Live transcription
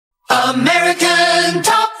American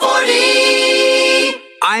Top 40.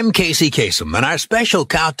 I'm Casey Kasem, and our special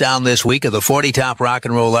countdown this week of the 40 top rock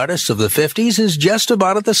and roll artists of the 50s is just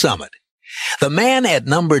about at the summit. The man at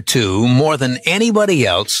number 2, more than anybody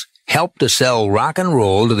else, helped to sell rock and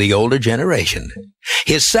roll to the older generation.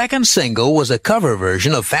 His second single was a cover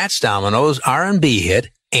version of Fats Domino's R&B hit,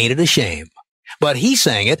 Ain't It a Shame. But he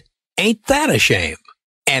sang it, Ain't That a Shame?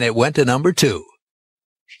 And it went to number 2.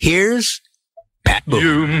 Here's Pat Boone.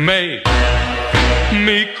 You made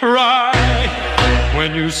me cry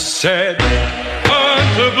when you said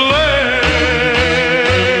I'm to blame.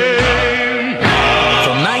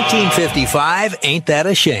 From 1955, Ain't That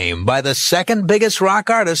a Shame, by the second biggest rock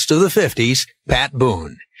artist of the 50s, Pat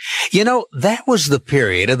Boone. You know, that was the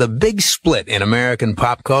period of the big split in American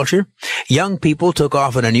pop culture. Young people took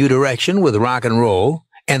off in a new direction with rock and roll,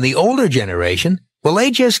 and the older generation, well, they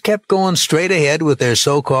just kept going straight ahead with their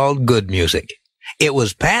so-called good music. It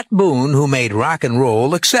was Pat Boone who made rock and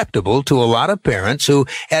roll acceptable to a lot of parents who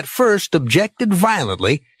at first objected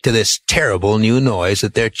violently to this terrible new noise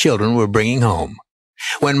that their children were bringing home.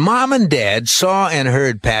 When Mom and Dad saw and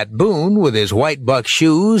heard Pat Boone with his white buck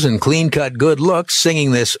shoes and clean-cut good looks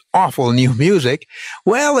singing this awful new music,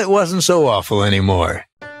 well, it wasn't so awful anymore.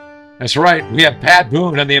 That's right. We have Pat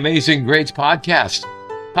Boone on the Amazing Greats podcast.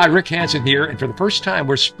 Hi, Rick Hansen here, and for the first time,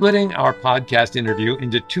 we're splitting our podcast interview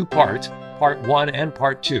into 2 parts, Part 1 and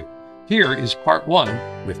Part 2. Here is Part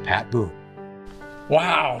 1 with Pat Boone.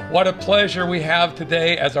 Wow, what a pleasure we have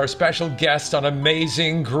today as our special guest on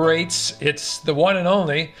Amazing Greats. It's the one and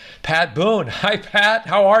only Pat Boone. Hi, Pat.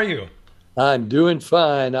 How are you? I'm doing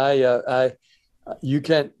fine. You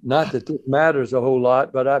can't, not that this matters a whole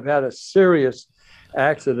lot, but I've had a serious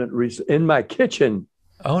accident in my kitchen.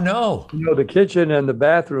 Oh, no. You know, the kitchen and the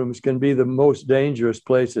bathrooms can be the most dangerous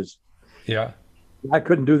places. Yeah. I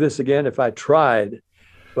couldn't do this again if I tried,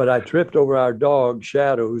 but I tripped over our dog,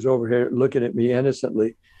 Shadow, who's over here looking at me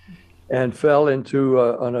innocently, and fell into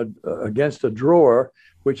against a drawer,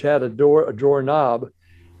 which had a drawer knob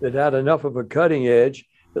that had enough of a cutting edge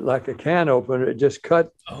that, like a can opener, it just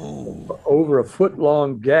cut over a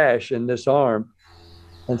foot-long gash in this arm.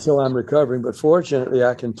 And so I'm recovering, but fortunately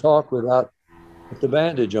I can talk without the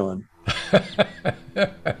bandage on.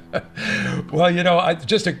 Well, you know,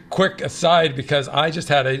 just a quick aside, because I just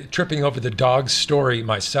had a tripping over the dog story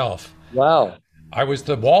myself. Wow. I was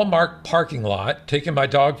the Walmart parking lot taking my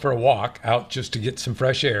dog for a walk out just to get some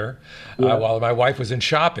fresh air while my wife was in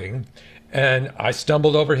shopping. And I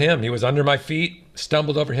stumbled over him. He was under my feet,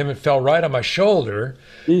 stumbled over him and fell right on my shoulder.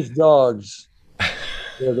 These dogs,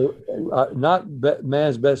 not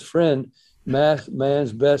man's best friend,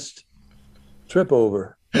 man's best trip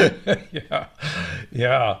over.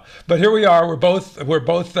 Yeah. But here we are. We're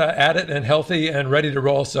both at it and healthy and ready to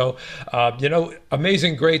roll. So, you know,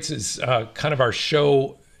 Amazing Greats is kind of our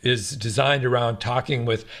show is designed around talking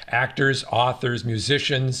with actors, authors,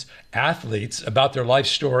 musicians, athletes about their life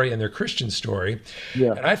story and their Christian story.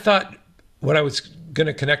 Yeah. And I thought when I was going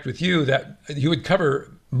to connect with you that you would cover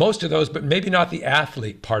most of those, but maybe not the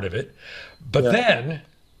athlete part of it. But then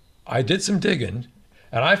I did some digging,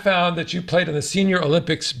 and I found that you played on the Senior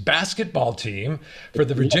Olympics basketball team for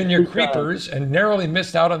the Virginia Creepers and narrowly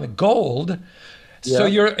missed out on the gold. Yeah. So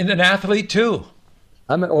you're an athlete too.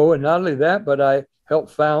 And not only that, but I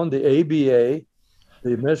helped found the ABA,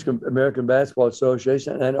 the American Basketball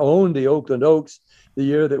Association, and owned the Oakland Oaks the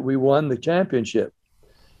year that we won the championship.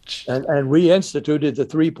 And we instituted the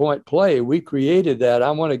three-point play. We created that.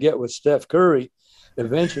 I want to get with Steph Curry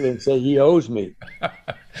eventually and say he owes me.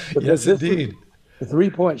 Yes, indeed. The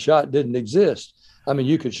three-point shot didn't exist. I mean,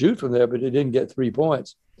 you could shoot from there, but it didn't get 3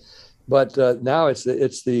 points. But now it's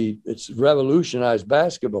revolutionized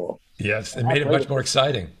basketball. Yes, it made it much more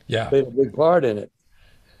exciting. Yeah, played a big part in it.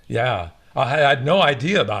 Yeah, I had no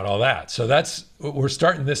idea about all that. So we're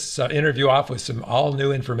starting this interview off with some all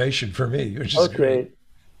new information for me, which is great.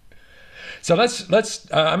 So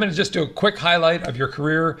I'm going to just do a quick highlight of your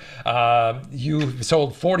career. You've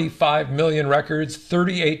sold 45 million records,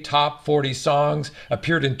 38 top 40 songs,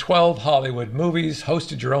 appeared in 12 Hollywood movies,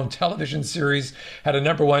 hosted your own television series, had a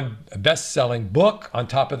 #1 best-selling book on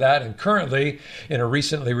top of that, and currently in a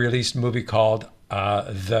recently released movie called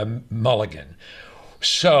The Mulligan.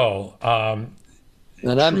 So,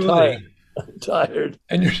 and I'm tired.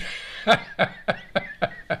 And you're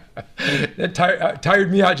It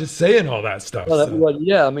tired me out just saying all that stuff. Well,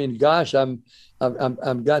 yeah, I mean, gosh, I'm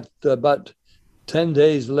got about 10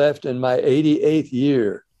 days left in my 88th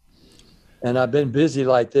year, and I've been busy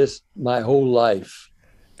like this my whole life,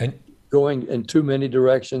 and going in too many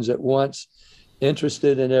directions at once,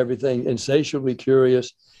 interested in everything, insatiably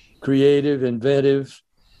curious, creative, inventive,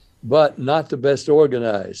 but not the best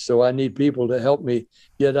organized. So I need people to help me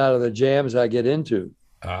get out of the jams I get into.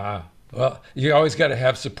 Well, you always got to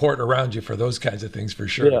have support around you for those kinds of things, for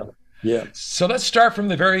sure. Yeah. Yeah. So let's start from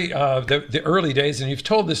the very the early days, and you've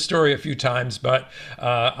told this story a few times, but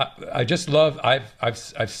I just love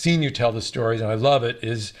I've seen you tell the stories, and I love it.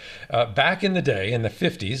 Is back in the day in the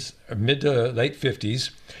 50s, mid to late 50s,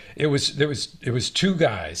 it was two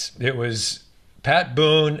guys. It was Pat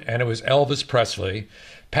Boone and it was Elvis Presley.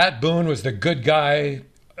 Pat Boone was the good guy,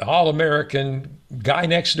 all-American guy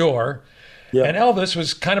next door. Yeah. And Elvis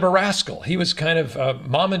was kind of a rascal. He was kind of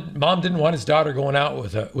mom didn't want his daughter going out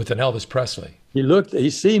with an Elvis Presley. He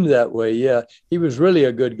seemed that way. Yeah, he was really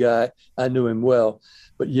a good guy. I knew him well,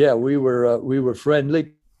 but yeah, we were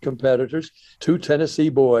friendly competitors. Two Tennessee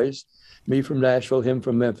boys, me from Nashville, him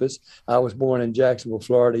from Memphis. I was born in Jacksonville,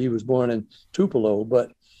 Florida. He was born in Tupelo,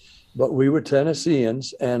 but we were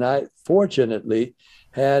Tennesseans, and I fortunately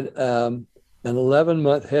had an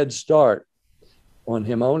 11-month head start on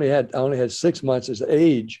him. I only had 6 months as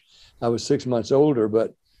age. I was 6 months older,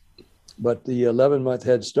 but the 11-month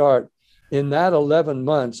head start. In that 11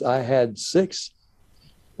 months, I had 6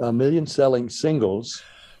 million-selling singles.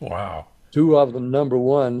 Wow. 2 of them number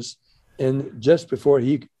ones, and just before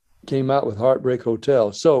he came out with Heartbreak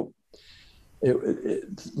Hotel. So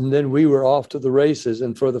and then we were off to the races.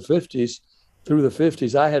 And for the 50s, through the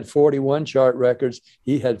 50s, I had 41 chart records.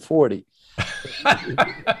 He had 40.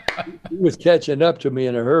 He was catching up to me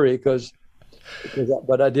in a hurry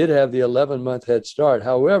but I did have the 11-month head start.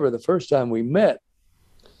 However, the first time we met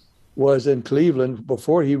was in Cleveland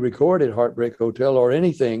before he recorded Heartbreak Hotel or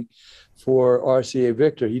anything for RCA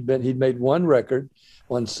Victor. He'd made one record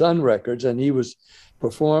on Sun Records, and he was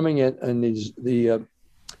performing in the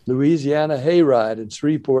Louisiana Hayride in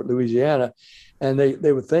Shreveport, Louisiana, and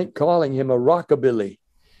they would calling him a rockabilly.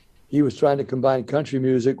 He was trying to combine country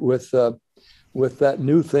music with that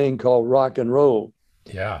new thing called rock and roll.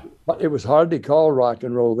 Yeah. It was hardly called rock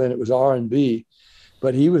and roll then. It was R&B.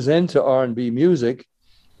 But he was into R&B music,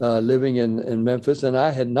 living in Memphis, and I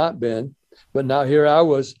had not been. But now here I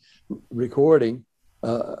was recording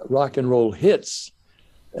rock and roll hits,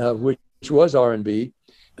 which was R&B.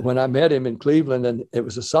 When I met him in Cleveland, and it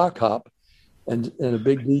was a sock hop, and a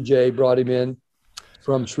big DJ brought him in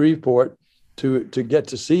from Shreveport to get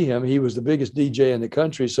to see him. He was the biggest DJ in the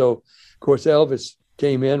country. So, of course, Elvis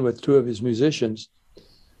came in with 2 of his musicians,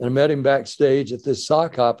 and I met him backstage at this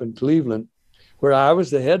sock hop in Cleveland, where I was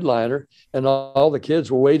the headliner, and all the kids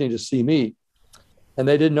were waiting to see me, and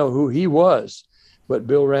they didn't know who he was. But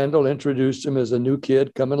Bill Randall introduced him as a new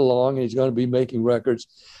kid coming along, and he's going to be making records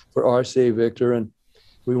for RCA Victor, and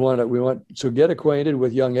we want to get acquainted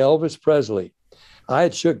with young Elvis Presley. I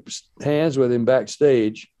had shook hands with him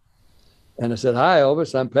backstage, and I said, "Hi,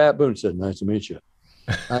 Elvis. I'm Pat Boone." He said, "Nice to meet you."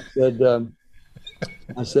 I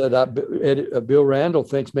said, Bill Randall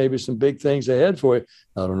thinks maybe some big things ahead for you.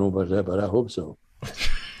 I don't know about that, but I hope so.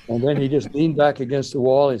 And then he just leaned back against the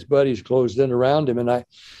wall. His buddies closed in around him, and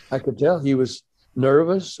I could tell he was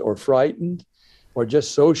nervous or frightened or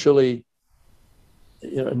just socially,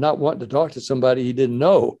 not wanting to talk to somebody he didn't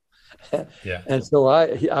know. Yeah. And so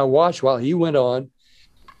I watched while he went on,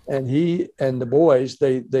 and he and the boys,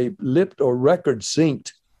 they lipped or record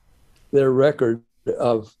synced their record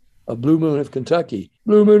of Blue Moon of Kentucky.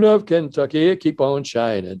 Blue Moon of Kentucky, keep on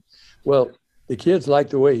shining. Well, the kids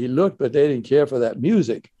liked the way he looked, but they didn't care for that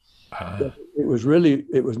music. It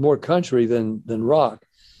was more country than rock.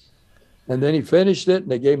 And then he finished it,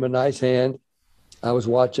 and they gave him a nice hand. I was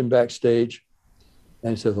watching backstage,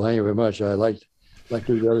 and he said, "Thank you very much. I like to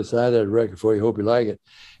do the other side of that record for you. Hope you like it."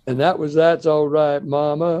 And that was "That's All Right,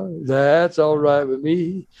 Mama. That's All Right with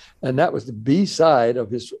Me." And that was the B-side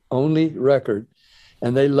of his only record.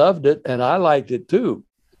 And they loved it, and I liked it too.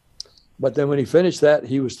 But then when he finished that,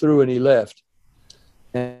 he was through and he left.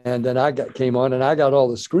 And then I came on, and I got all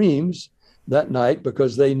the screams that night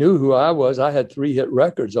because they knew who I was. I had 3 hit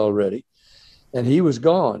records already, and he was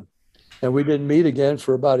gone. And we didn't meet again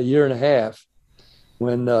for about a year and a half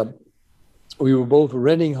when we were both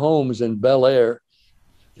renting homes in Bel Air,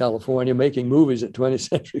 California, making movies at 20th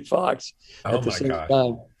Century Fox at the same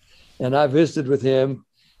time. And I visited with him,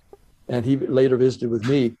 and he later visited with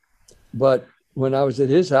me. But when I was at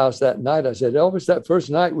his house that night, I said, "Elvis, that first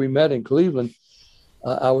night we met in Cleveland,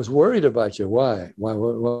 I was worried about you." "Why? Why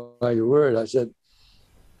are you worried?" I said,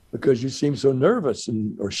 "Because you seem so nervous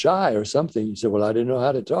or shy or something." He said, "Well, I didn't know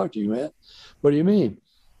how to talk to you, man." "What do you mean?"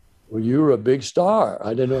 "Well, you were a big star.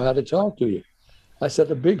 I didn't know how to talk to you." I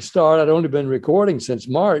said, "A big star? I'd only been recording since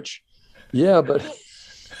March." "Yeah, but..."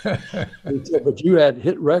 He said, "But you had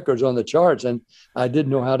hit records on the charts, and I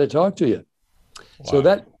didn't know how to talk to you." Wow. So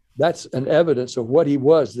that's an evidence of what he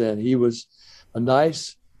was then. He was a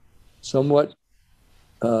nice, somewhat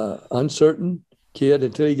uncertain kid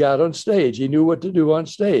until he got on stage. He knew what to do on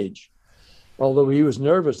stage, although he was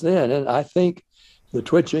nervous then. And I think the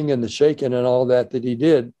twitching and the shaking and all that he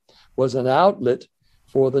did was an outlet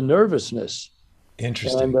for the nervousness.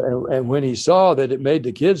 Interesting. And when he saw that it made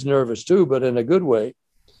the kids nervous too, but in a good way,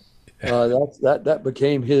 that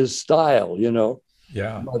became his style, you know.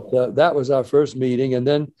 Yeah. But that was our first meeting. And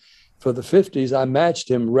then for the 50s, I matched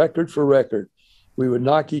him record for record. We would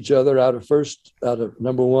knock each other out of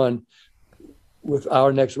number one with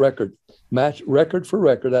our next record, match record for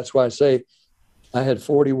record. That's why I say I had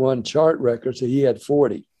 41 chart records, so he had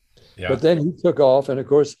 40. Yeah. But then he took off, and of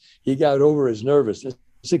course, he got over his nervousness,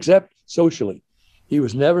 except socially. He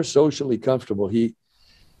was never socially comfortable. He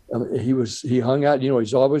hung out, you know,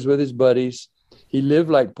 he's always with his buddies. He lived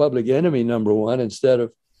like Public Enemy number one instead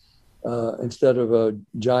of a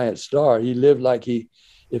giant star. He lived like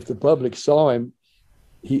if the public saw him,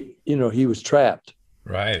 he was trapped.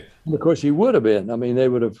 Right. And of course, he would have been. I mean, they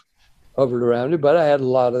would have hovered around him, but I had a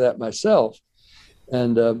lot of that myself.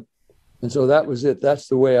 And so that was it. That's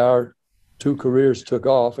the way our two careers took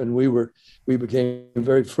off, and we became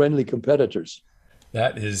very friendly competitors.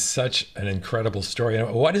 That is such an incredible story.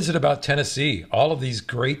 And what is it about Tennessee? All of these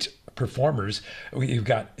great performers. You've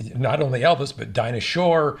got not only Elvis, but Dinah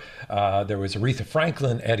Shore. There was Aretha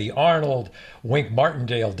Franklin, Eddie Arnold, Wink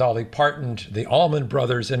Martindale, Dolly Parton, the Allman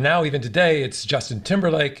Brothers, and now even today it's Justin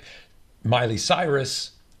Timberlake, Miley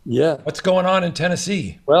Cyrus. Yeah. What's going on in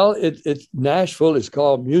Tennessee? Well, Nashville is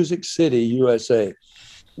called Music City, USA.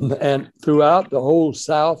 And throughout the whole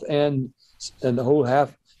South and the whole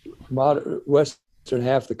western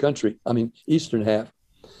half of the country, I mean, eastern half,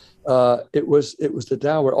 it was the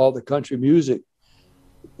town where all the country music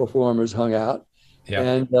performers hung out. Yeah.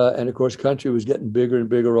 And of course, country was getting bigger and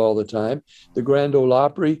bigger all the time. The Grand Ole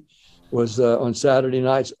Opry was on Saturday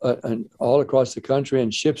nights and all across the country,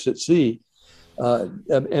 and Ships at Sea,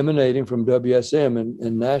 emanating from WSM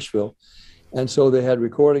in Nashville. And so they had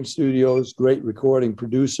recording studios, great recording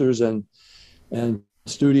producers and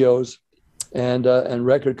studios, and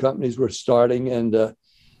record companies were starting. And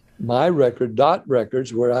my record, Dot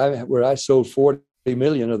Records, where I sold 40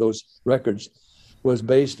 million of those records, was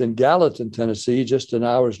based in Gallatin, Tennessee, just an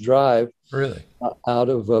hour's drive really out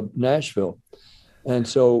of Nashville. And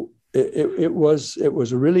so it was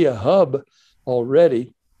really a hub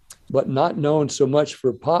already, but not known so much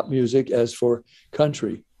for pop music as for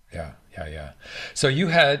country. Yeah. So you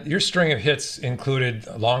had your string of hits included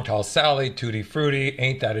Long Tall Sally, Tutti Frutti,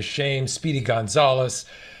 Ain't That a Shame, Speedy Gonzales,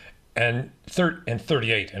 and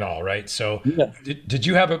 38 in all, right? So yeah. Did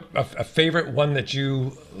you have a favorite one that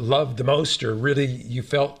you loved the most, or really you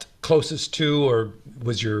felt closest to, or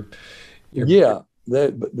was your Yeah,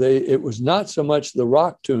 it was not so much the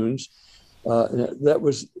rock tunes. It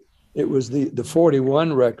was the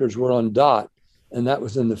 41 records were on Dot, and that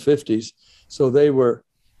was in the 50s. So they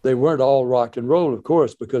weren't all rock and roll, of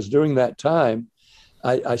course, because during that time,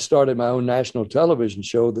 I started my own national television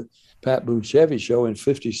show, the Pat Boone Chevy Show, in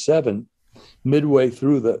 57, midway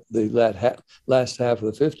through the last half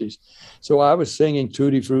of the 50s. So I was singing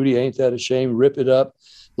Tutti Frutti, Ain't That a Shame, Rip It Up,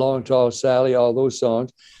 Long Tall Sally, all those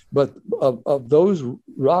songs. But of those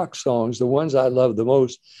rock songs, the ones I loved the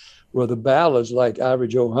most were the ballads like Ivory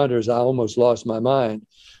Joe Hunter's I Almost Lost My Mind.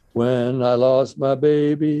 When I lost my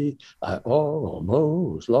baby, I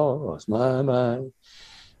almost lost my mind.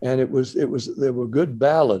 And there were good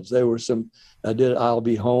ballads. There were I did I'll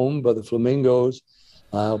Be Home by the Flamingos.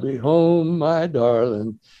 I'll be home, my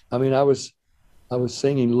darling. I mean, I was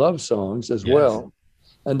singing love songs as well.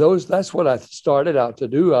 And that's what I started out to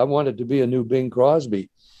do. I wanted to be a new Bing Crosby.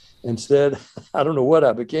 Instead, I don't know what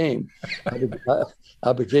I became.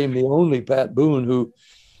 I became the only Pat Boone who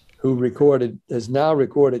has now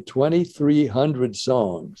recorded 2,300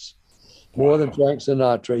 songs, more than Frank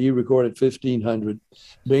Sinatra. He recorded 1,500.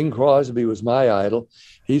 Bing Crosby was my idol.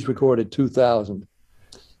 He's recorded 2,000.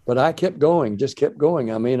 But I kept going, just kept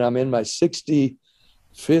going. I mean, I'm in my 65th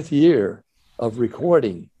year of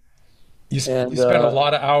recording. You spent a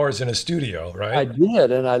lot of hours in a studio, right? I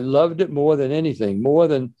did, and I loved it more than anything, more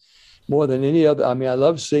than any other. I mean, I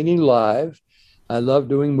love singing live. I love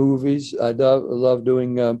doing movies. I love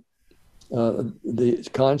doing the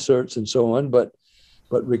concerts and so on, but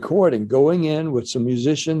recording, going in with some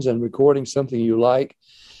musicians and recording something you like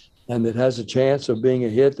and that has a chance of being a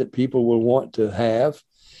hit that people will want to have,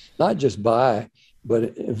 not just buy,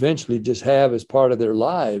 but eventually just have as part of their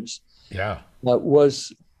lives. Yeah. It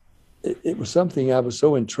was something I was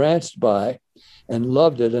so entranced by and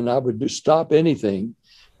loved it. And I would stop anything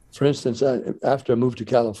For instance, after I moved to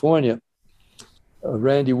California,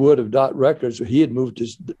 Randy Wood of Dot Records, he had moved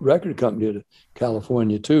his record company to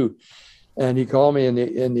California too. And he called me in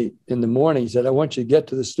the morning. He said, "I want you to get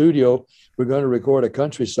to the studio. We're going to record a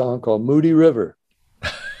country song called Moody River."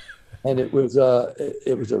 And it was a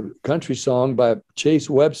country song by Chase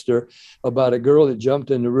Webster about a girl that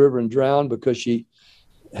jumped in the river and drowned because she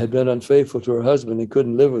had been unfaithful to her husband and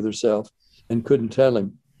couldn't live with herself and couldn't tell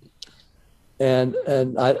him. And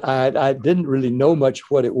I didn't really know much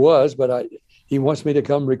what it was, but he wants me to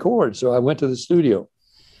come record. So I went to the studio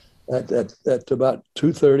at about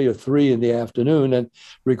 2:30 or 3 in the afternoon and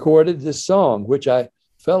recorded this song, which I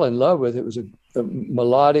fell in love with. It was a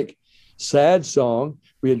melodic, sad song.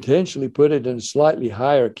 We intentionally put it in a slightly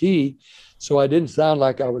higher key, so I didn't sound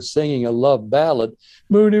like I was singing a love ballad.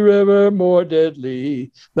 Moody River, more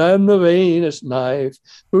deadly than the vainest knife.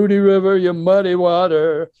 Moody River, your muddy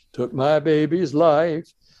water took my baby's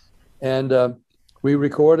life. And we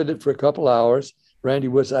recorded it for a couple hours. Randy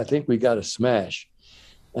was, I think we got a smash.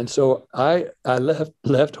 And so I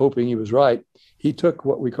left hoping he was right. He took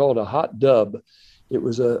what we called a hot dub. It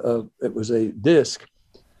was a disc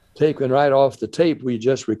taken right off the tape we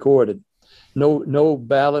just recorded. No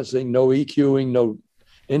balancing, no EQing, no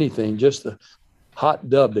anything, just the hot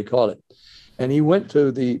dub, they call it. And he went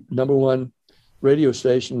to the #1 radio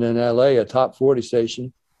station in LA, a top 40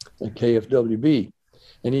 station, at KFWB,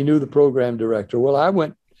 and he knew the program director. Well, I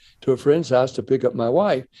went to a friend's house to pick up my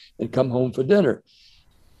wife and come home for dinner,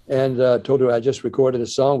 and told her I just recorded a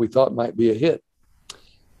song we thought might be a hit.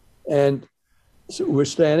 And so we're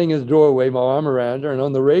standing in the doorway, my arm around her, and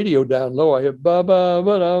on the radio down low, I hear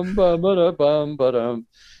ba-ba-ba-dum, ba-ba-da-bum, ba-dum.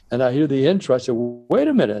 And I hear the intro. I said, "Wait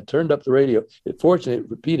a minute." I turned up the radio. Fortunately,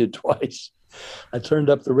 it repeated twice. I turned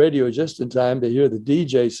up the radio just in time to hear the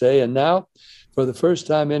DJ say, "And now, for the first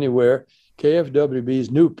time anywhere,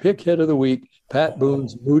 KFWB's new pick hit of the week, Pat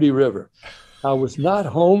Boone's Moody River." I was not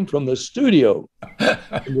home from the studio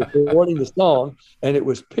recording the song, and it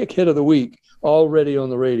was pick hit of the week already on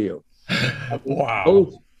the radio.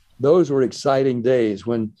 Wow. Those were exciting days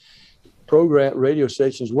when radio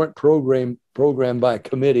stations weren't programmed by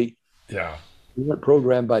committee. Yeah. They weren't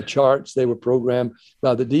programmed by charts. They were programmed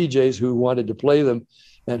by the DJs who wanted to play them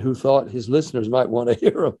and who thought his listeners might want to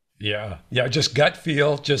hear them. Yeah. Yeah. Just gut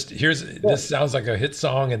feel. This sounds like a hit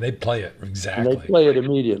song, and they play it. Exactly. And they play it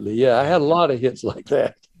immediately. Yeah. I had a lot of hits like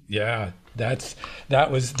that. Yeah.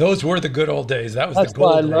 Those were the good old days. That's the gold.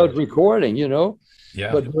 Why I loved recording,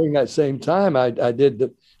 Yeah. But during that same time, I did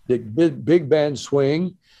the big band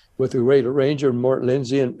swing with the great arranger, Mort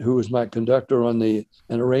Lindsay, who was my conductor and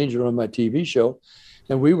arranger on my TV show.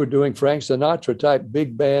 And we were doing Frank Sinatra type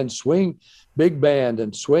big band swing, big band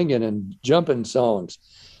and swinging and jumping songs.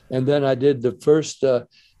 And then I did the first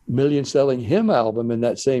million-selling hymn album in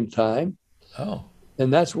that same time. Oh.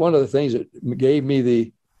 And that's one of the things that gave me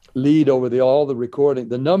the lead over all the recording,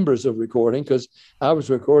 the numbers of recording, because I was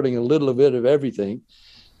recording a little bit of everything.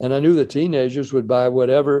 And I knew the teenagers would buy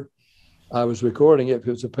whatever I was recording. If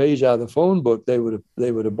it was a page out of the phone book, they would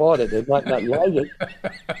have bought it. They might not like it.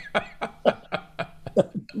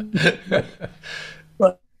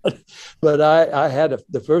 But I had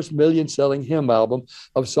the first million-selling hymn album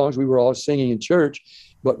of songs we were all singing in church,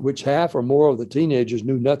 but which half or more of the teenagers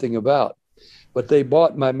knew nothing about. But they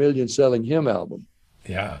bought my million-selling hymn album.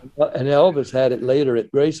 Yeah. And Elvis had it later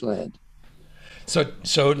at Graceland.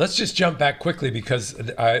 So let's just jump back quickly, because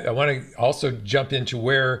I want to also jump into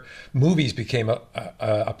where movies became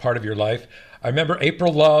a part of your life. I remember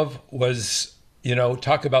April Love was,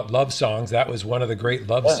 talk about love songs. That was one of the great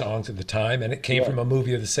love songs at the time, and it came from a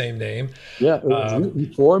movie of the same name. Yeah, it was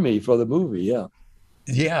written for me for the movie, yeah.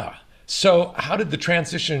 Yeah. So how did the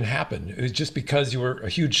transition happen? It was just because you were a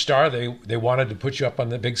huge star, they wanted to put you up on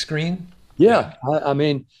the big screen? Yeah. I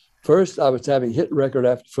mean, first I was having hit record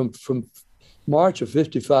from March of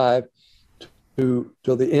 55 till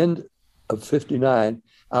the end of 59.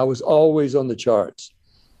 I was always on the charts.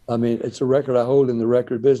 I mean, it's a record I hold in the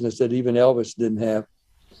record business that even Elvis didn't have,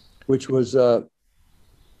 which was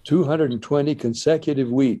 220 consecutive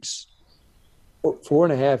weeks,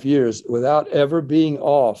 4.5 years without ever being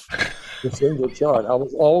off the single chart. I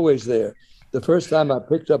was always there. The first time I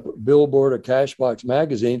picked up Billboard or Cashbox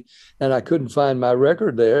magazine and I couldn't find my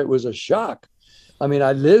record there, it was a shock. I mean,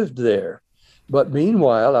 I lived there. But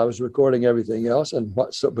meanwhile, I was recording everything else. And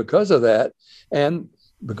so because of that, and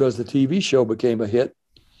because the TV show became a hit,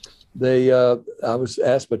 I was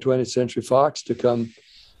asked by 20th Century Fox to come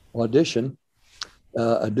audition,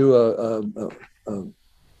 do a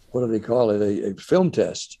what do they call it, a film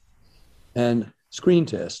test and screen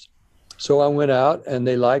test. So I went out and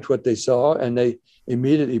they liked what they saw, and they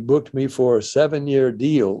immediately booked me for a 7-year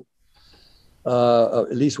deal,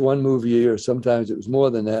 at least one movie a year. Sometimes it was more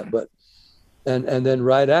than that. But and then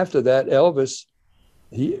right after that, Elvis,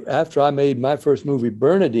 after I made my first movie,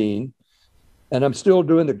 Bernadine, and I'm still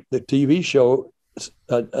doing the TV show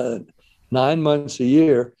 9 months a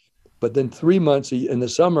year, but then 3 months in the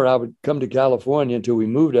summer, I would come to California until we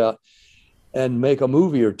moved out and make a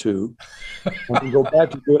movie or two and go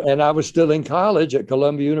back to do it. And I was still in college at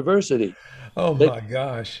Columbia University. Oh my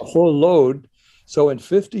gosh. A whole load. So in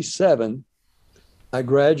 57, I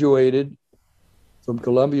graduated from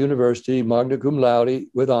Columbia University, magna cum laude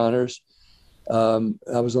with honors.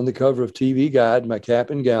 I was on the cover of TV Guide, my cap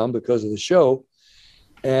and gown because of the show,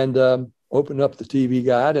 and opened up the TV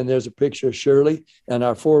Guide, and there's a picture of Shirley and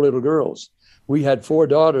our 4 little girls. We had 4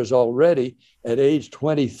 daughters already at age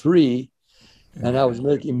 23, and I was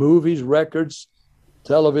making movies, records,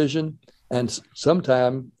 television, and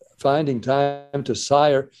sometime finding time to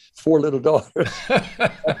sire 4 little daughters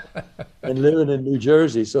and living in New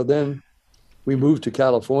Jersey. So then we moved to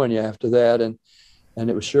California after that, and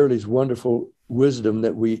it was Shirley's wonderful wisdom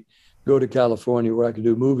that we go to California where I could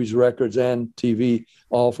do movies, records, and TV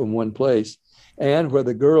all from one place, and where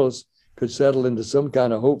the girls could settle into some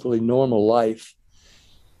kind of hopefully normal life,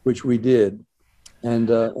 which we did. And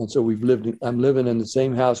so I'm living in the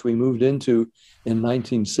same house we moved into in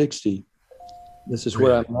 1960. This is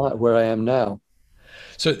where I am now.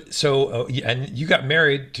 So and you got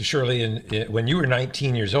married to Shirley when you were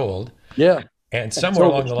 19 years old. Yeah. And somewhere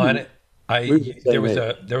along the line, there was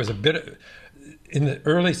a bit of, in the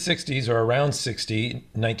early 60s or around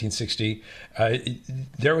 1960,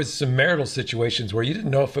 there was some marital situations where you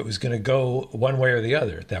didn't know if it was going to go one way or the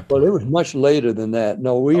other at that point. Well, it was much later than that.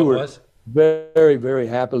 No, we were very, very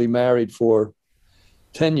happily married for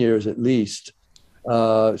 10 years at least.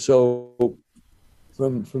 So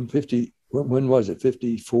from 50, when was it?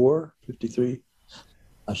 54, 53?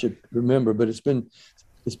 I should remember, but it's been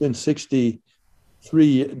 63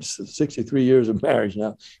 years of marriage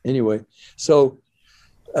now. Anyway, so,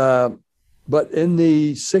 but in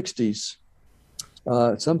the 60s,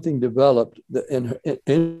 something developed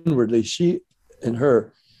inwardly. She and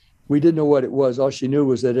her, we didn't know what it was. All she knew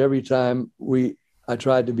was that every time I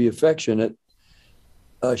tried to be affectionate,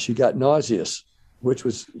 she got nauseous, which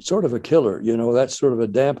was sort of a killer. That's sort of a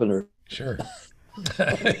dampener. Sure.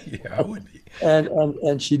 Yeah, I would be.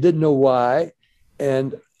 And she didn't know why,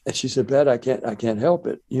 and she said, "Pat, I can't help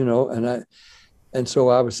it," and so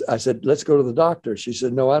I said, "Let's go to the doctor." She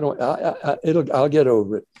said, "No, I don't. I'll get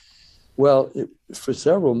over it." Well, for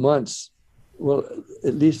several months,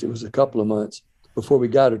 at least it was a couple of months before we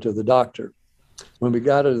got her to the doctor. When we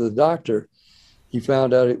got her to the doctor, he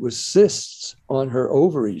found out it was cysts on her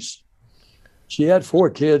ovaries. She had 4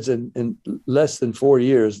 kids in less than 4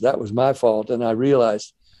 years. That was my fault, and I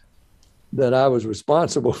realized that I was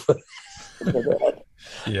responsible for that.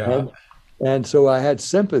 Yeah. And so I had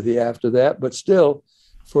sympathy after that, but still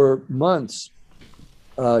for months,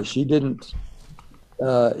 she didn't,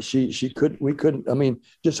 we couldn't, I mean,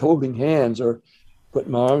 just holding hands or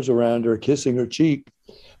putting my arms around her, kissing her cheek.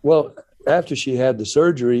 Well, after she had the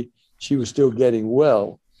surgery, she was still getting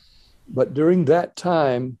well. But during that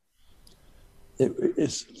time,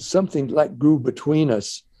 it's something like grew between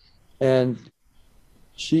us, and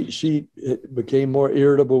she became more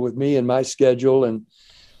irritable with me and my schedule, and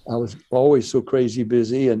I was always so crazy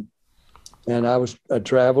busy, and I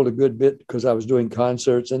traveled a good bit because I was doing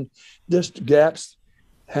concerts, and just gaps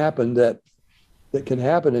happened that can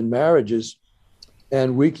happen in marriages,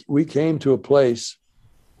 and we came to a place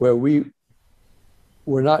where we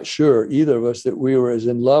were not sure, either of us, that we were as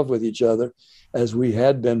in love with each other as we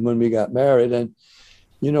had been when we got married. And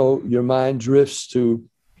your mind drifts to,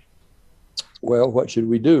 well, what should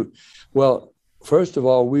we do? Well, first of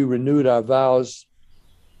all, we renewed our vows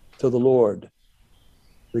to the Lord,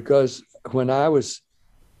 because when I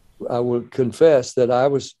will confess that I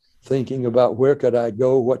was thinking about where could I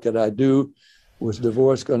go, what could I do, was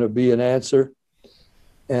divorce going to be an answer?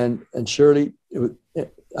 And Shirley,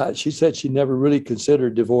 she said she never really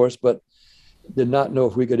considered divorce, but did not know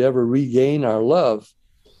if we could ever regain our love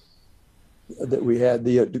that we had,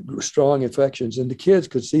 the strong affections. And the kids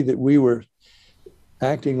could see that we were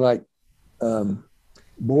acting like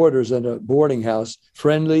boarders in a boarding house,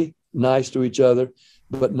 friendly, nice to each other,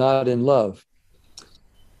 but not in love.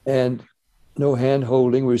 And no hand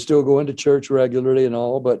holding. We were still going to church regularly and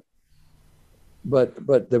all, but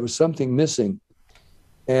there was something missing.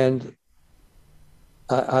 And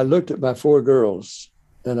I looked at my 4 girls,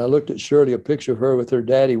 and I looked at Shirley, a picture of her with her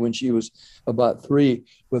daddy when she was about 3,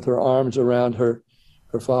 with her arms around her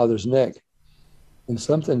father's neck. And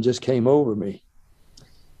something just came over me.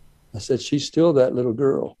 I said, she's still that little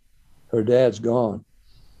girl. Her dad's gone.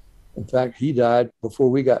 In fact, he died before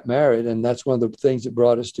we got married, and that's one of the things that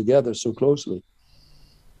brought us together so closely.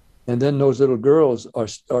 And then those little girls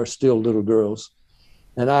are still little girls.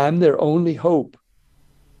 And I'm their only hope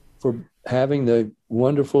for having the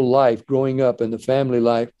wonderful life growing up and the family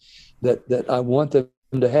life that I want them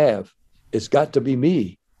to have. It's got to be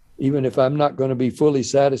me, even if I'm not going to be fully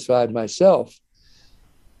satisfied myself.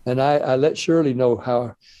 And I let Shirley know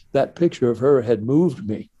how that picture of her had moved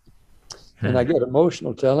me. And I get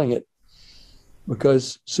emotional telling it,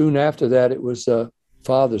 because soon after that, it was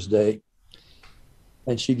Father's Day.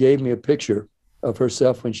 And she gave me a picture of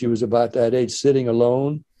herself when she was about that age, sitting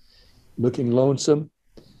alone, looking lonesome,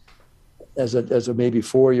 as a maybe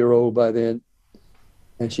 4-year-old by then.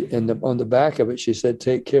 And on the back of it, she said,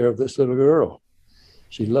 take care of this little girl.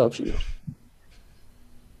 She loves you.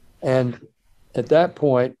 And at that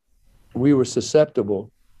point, we were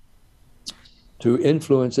susceptible to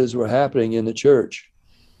influences were happening in the church,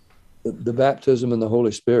 the baptism in the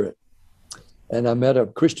Holy Spirit. And I met a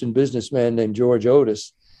Christian businessman named George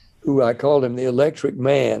Otis, who I called him the Electric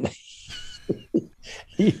Man.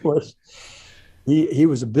 He was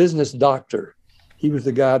a business doctor. He was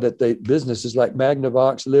the guy that businesses like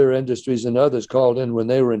Magnavox, Lear Industries, and others called in when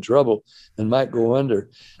they were in trouble and might go under.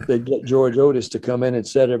 They'd get George Otis to come in and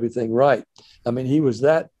set everything right. I mean, he was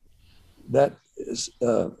that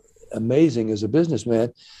amazing as a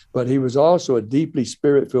businessman, but he was also a deeply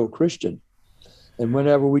spirit-filled Christian. And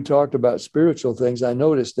whenever we talked about spiritual things, I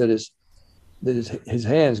noticed that his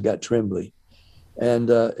hands got trembly.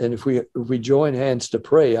 And if we joined hands to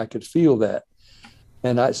pray, I could feel that.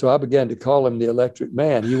 And so I began to call him the Electric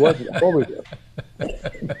Man. He wasn't always there.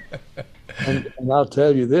 And I'll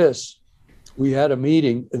tell you this, we had a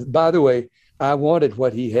meeting. By the way, I wanted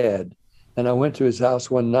what he had. And I went to his house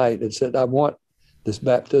one night and said, I want this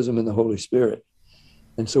baptism in the Holy Spirit.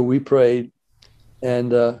 And so we prayed,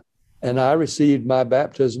 and I received my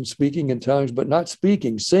baptism speaking in tongues, but not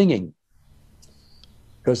speaking, singing.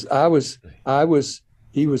 Because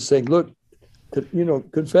he was saying, look,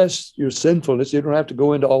 confess your sinfulness. You don't have to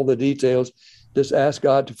go into all the details. Just ask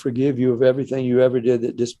God to forgive you of everything you ever did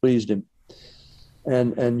that displeased him.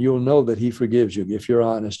 And you'll know that he forgives you if you're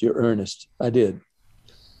honest, you're earnest. I did.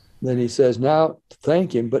 Then he says, now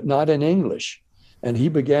thank him, but not in English. And he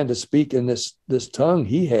began to speak in this tongue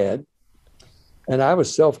he had. And I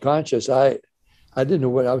was self-conscious. I didn't know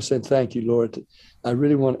what I was saying. Thank you, Lord. I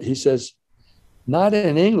really want, he says, not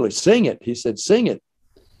in English, sing it. He said, sing it.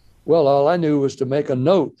 Well, all I knew was to make a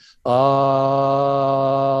note.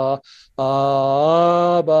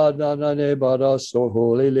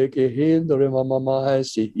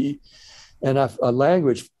 And a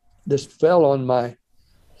language just fell on my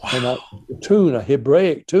tune, a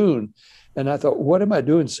Hebraic tune. And I thought, what am I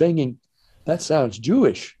doing singing? That sounds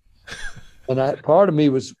Jewish. And part of me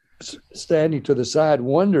was standing to the side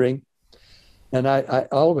wondering. And I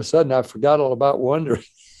all of a sudden, I forgot all about wondering.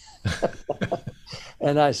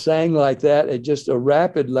 And I sang like that. It just a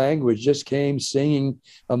rapid language just came, singing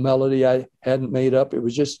a melody I hadn't made up. It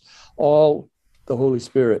was just all the Holy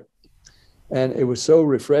Spirit. And it was so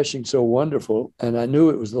refreshing, so wonderful. And I knew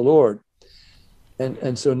it was the Lord.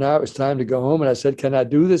 And so now it was time to go home. And I said, can I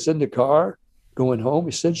do this in the car going home?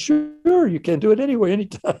 He said, sure, you can do it anyway,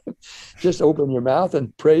 anytime. Just open your mouth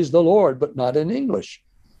and praise the Lord, but not in English.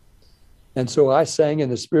 And so I sang in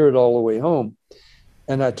the Spirit all the way home.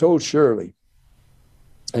 And I told Shirley,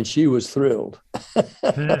 and she was thrilled.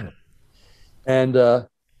 And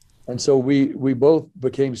so we both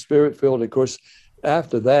became Spirit-filled. Of course,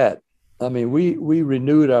 after that, I mean, we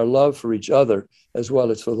renewed our love for each other as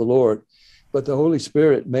well as for the Lord. But the Holy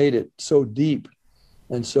Spirit made it so deep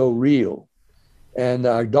and so real. And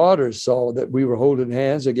our daughters saw that we were holding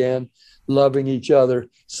hands again, loving each other.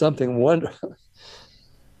 Something wonderful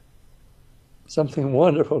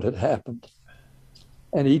had happened.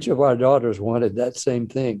 And each of our daughters wanted that same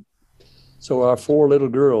thing. So our 4 little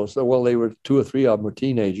girls, well, they were 2 or 3 of them were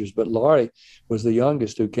teenagers, but Laurie was the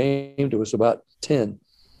youngest, who came to us about 10.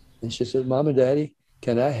 And she said, Mom and Daddy,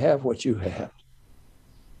 can I have what you have?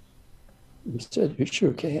 We said, you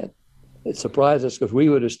sure can. It surprised us because we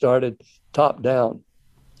would have started top down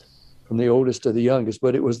from the oldest to the youngest,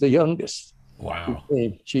 but it was the youngest. Wow.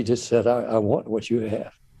 She just said, I want what you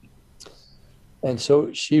have. And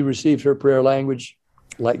so she received her prayer language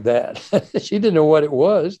like that. She didn't know what it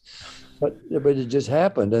was, but it just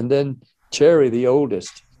happened. And then Cherry, the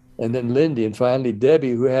oldest, and then Lindy, and finally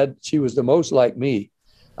Debbie, she was the most like me.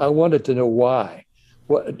 I wanted to know why.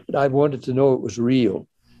 I wanted to know it was real.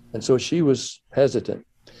 And so she was hesitant.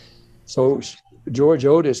 So George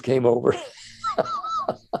Otis came over.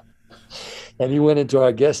 And he went into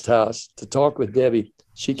our guest house to talk with Debbie.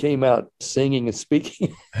 She came out singing and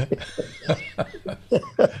speaking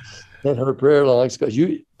in her prayer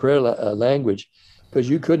language because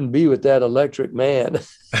you couldn't be with that electric man.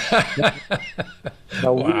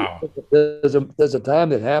 Now, Wow. there's a time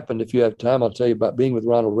that happened. If you have time, I'll tell you about being with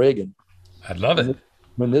Ronald Reagan. I'd love it.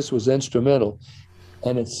 When this was instrumental,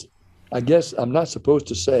 and I guess I'm not supposed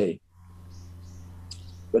to say,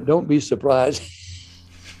 but don't be surprised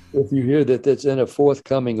if you hear that it's in a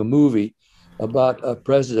forthcoming movie about a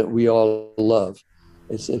president we all love.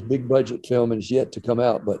 It's a big budget film and it's yet to come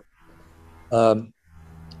out, but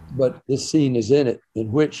this scene is in it,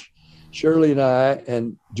 in which Shirley and I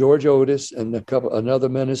and George Otis and another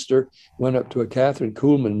minister went up to a Catherine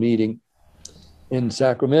Kuhlman meeting in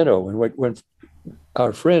Sacramento, and when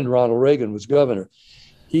our friend Ronald Reagan was governor.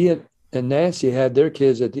 He and Nancy had their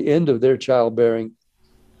kids at the end of their childbearing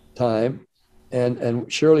time,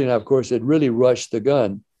 and Shirley and I, of course, had really rushed the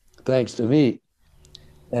gun, thanks to me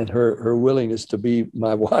and her willingness to be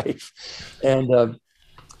my wife, and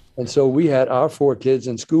so we had our 4 kids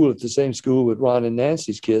in school at the same school with Ron and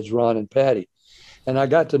Nancy's kids, Ron and Patty, and I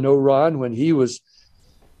got to know Ron when he was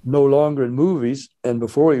no longer in movies, and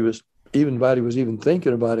before anybody was even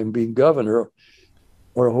thinking about him being governor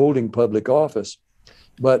or holding public office.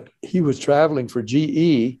 But he was traveling for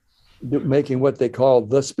GE, making what they call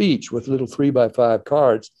the speech with little 3x5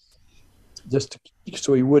 cards, just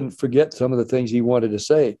so he wouldn't forget some of the things he wanted to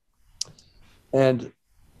say. And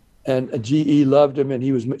GE loved him, and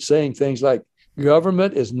he was saying things like,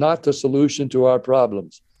 government is not the solution to our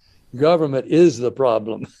problems. Government is the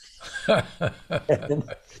problem. and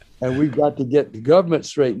we've got to get the government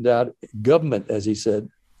straightened out, government, as he said.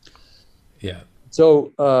 Yeah.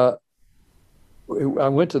 So I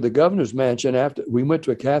went to the governor's mansion after we went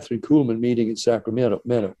to a Catherine Kuhlman meeting in Sacramento,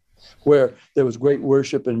 where there was great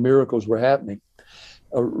worship and miracles were happening.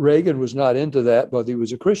 Reagan was not into that, but he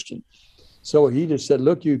was a Christian. So he just said,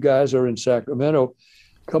 look, you guys are in Sacramento,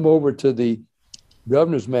 come over to the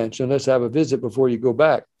governor's mansion. Let's have a visit before you go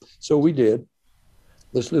back. So we did,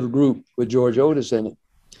 this little group with George Otis in it.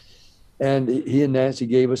 And he and Nancy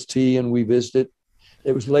gave us tea and we visited.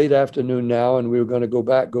 It was late afternoon now, and we were going to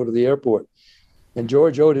go to the airport. And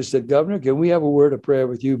George Otis said, Governor, can we have a word of prayer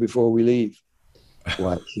with you before we leave?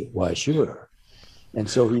 Why, sure. And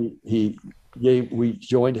so we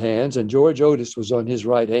joined hands, and George Otis was on his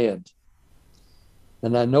right hand.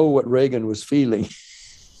 And I know what Reagan was feeling.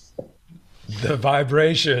 The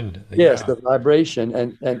vibration. Yes, the vibration.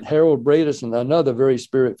 And Harold Bradison, another very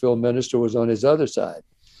spirit-filled minister, was on his other side.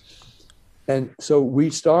 And so we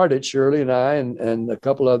started, Shirley and I and a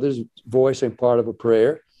couple others, voicing part of a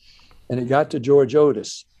prayer. And it got to George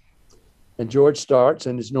Otis. And George starts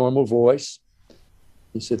in his normal voice.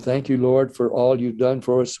 He said, thank you, Lord, for all you've done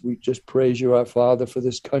for us. We just praise you, our Father, for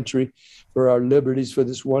this country, for our liberties, for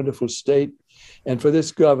this wonderful state, and for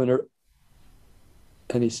this governor.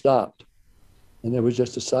 And he stopped. And there was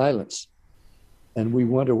just a silence. And we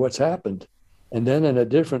wonder what's happened. And then in a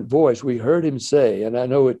different voice, we heard him say, and I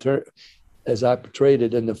know it turned, as I portrayed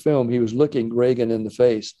it in the film, he was looking Reagan in the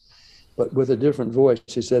face, but with a different voice,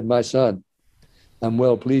 he said, my son, I'm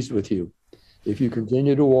well pleased with you. If you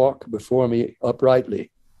continue to walk before me uprightly,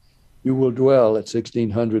 you will dwell at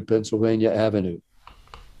 1600 Pennsylvania Avenue.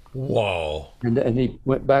 Whoa. And he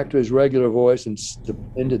went back to his regular voice and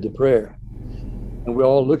ended the prayer. And we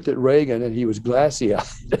all looked at Reagan, and he was glassy-eyed.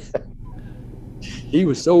 He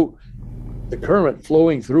was the current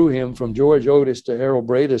flowing through him from George Otis to Harold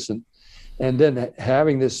Bradison, and then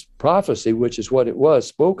having this prophecy, which is what it was,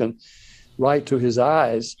 spoken right to his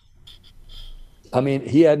eyes. I mean,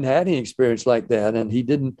 he hadn't had any experience like that, and he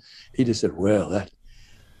just said, well,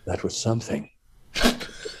 that was something.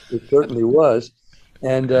 It certainly was.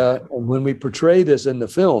 And when we portray this in the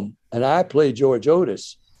film, and I play George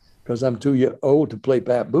Otis, because I'm too old to play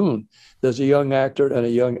Pat Boone, there's a young actor and a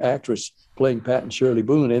young actress playing Pat and Shirley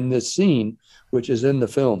Boone in this scene, which is in the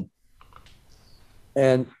film.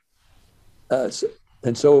 And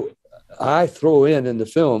so I throw in the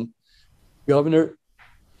film, Governor,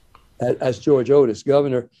 as George Otis,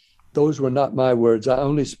 Governor, those were not my words. I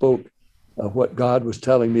only spoke what God was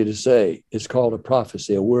telling me to say. It's called a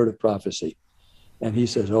prophecy, a word of prophecy. And he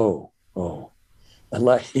says, oh. And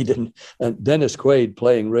like he didn't, and Dennis Quaid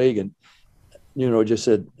playing Reagan, just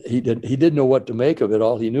said he didn't know what to make of it.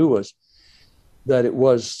 All he knew was that it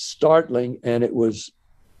was startling and it was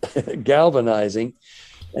galvanizing.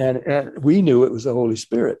 And we knew it was the Holy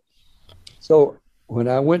Spirit. So when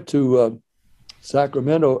I went to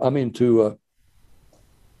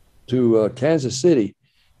to Kansas City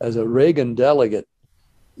as a Reagan delegate,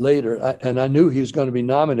 later, and I knew he was going to be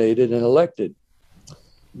nominated and elected,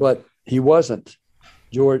 but he wasn't.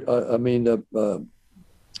 Gerald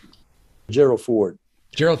Ford.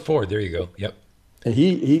 Gerald Ford, there you go. Yep. And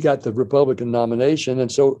he got the Republican nomination,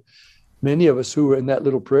 and so many of us who were in that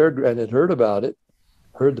little prayer and had heard about it,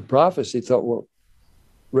 heard the prophecy, thought, well,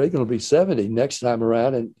 Reagan will be 70 next time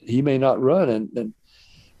around, and he may not run,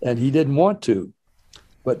 and he didn't want to.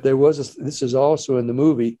 But there was this is also in the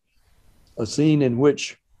movie, a scene in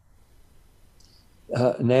which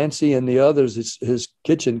Nancy and the others, his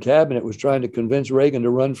kitchen cabinet, was trying to convince Reagan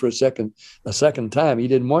to run for a second time. He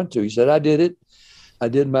didn't want to. He said, I did it. I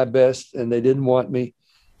did my best, and they didn't want me,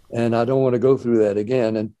 and I don't want to go through that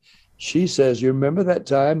again. And she says, you remember that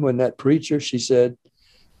time when that preacher, she said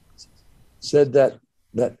that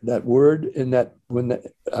word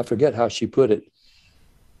I forget how she put it,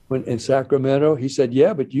 when in Sacramento, he said,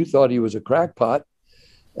 yeah, but you thought he was a crackpot.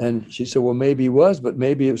 And she said, well, maybe he was, but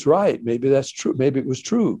maybe it was right. Maybe that's true. Maybe it was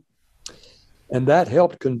true. And that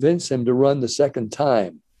helped convince him to run the second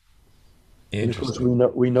time. Interesting. And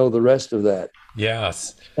of course, we know the rest of that.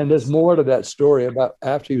 Yes. And there's more to that story about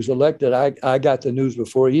after he was elected. I got the news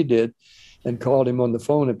before he did and called him on the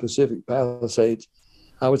phone in Pacific Palisades.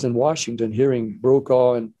 I was in Washington hearing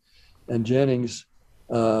Brokaw and Jennings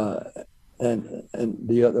and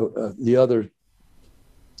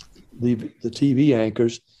the TV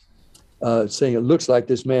anchors saying, it looks like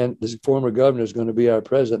this former governor is going to be our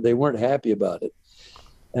president. They weren't happy about it.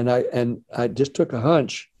 And I just took a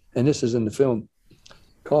hunch, and this is in the film,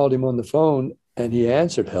 called him on the phone, and he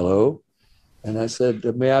answered, hello. And I said,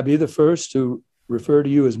 may I be the first to refer to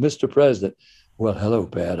you as Mr. President? Well, hello,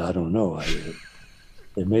 Pat. I don't know.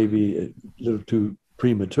 It may be a little too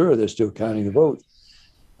premature. They're still counting the votes.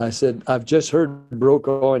 I said, I've just heard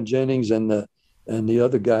Brokaw and Jennings and the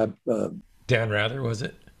other guy, Dan Rather, was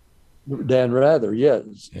it? Dan Rather,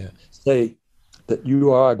 yes. Yeah. Say that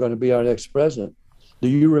you are going to be our next president. Do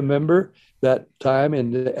you remember that time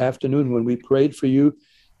in the afternoon when we prayed for you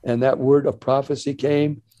and that word of prophecy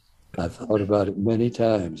came? I've thought about it many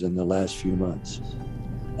times in the last few months.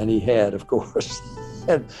 And he had, of course.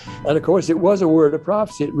 and of course, it was a word of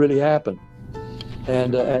prophecy. It really happened.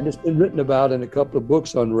 And it's been written about in a couple of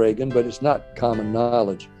books on Reagan, but it's not common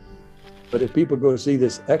knowledge. But if people go see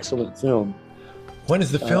this excellent film. When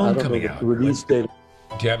is the film coming out? Release date.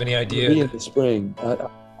 Do you have any idea? It'll be in the spring.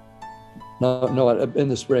 No, in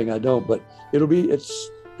the spring I don't, but it's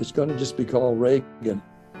going to just be called Reagan.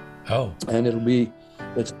 Oh. And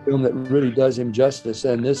it's a film that really does him justice.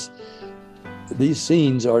 And these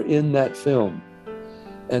scenes are in that film.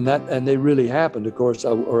 And they really happened, of course,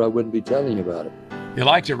 or I wouldn't be telling you about it. You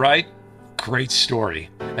liked it, right? Great story.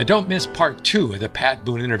 And don't miss part 2 of the Pat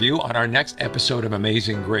Boone interview on our next episode of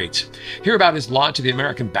Amazing Greats. Hear about his launch of the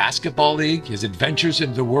American Basketball League, his adventures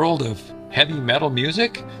into the world of heavy metal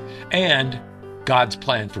music, and God's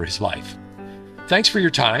plan for his life. Thanks for your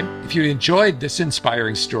time. If you enjoyed this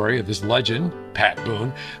inspiring story of this legend, Pat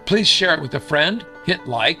Boone, please share it with a friend, hit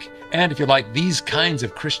like, and if you like these kinds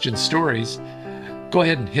of Christian stories, go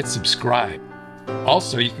ahead and hit subscribe.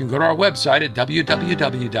 Also, you can go to our website at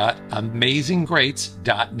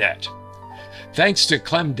www.amazinggreats.net. Thanks to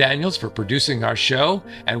Clem Daniels for producing our show,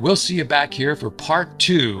 and we'll see you back here for part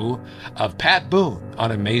 2 of Pat Boone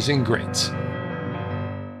on Amazing Greats.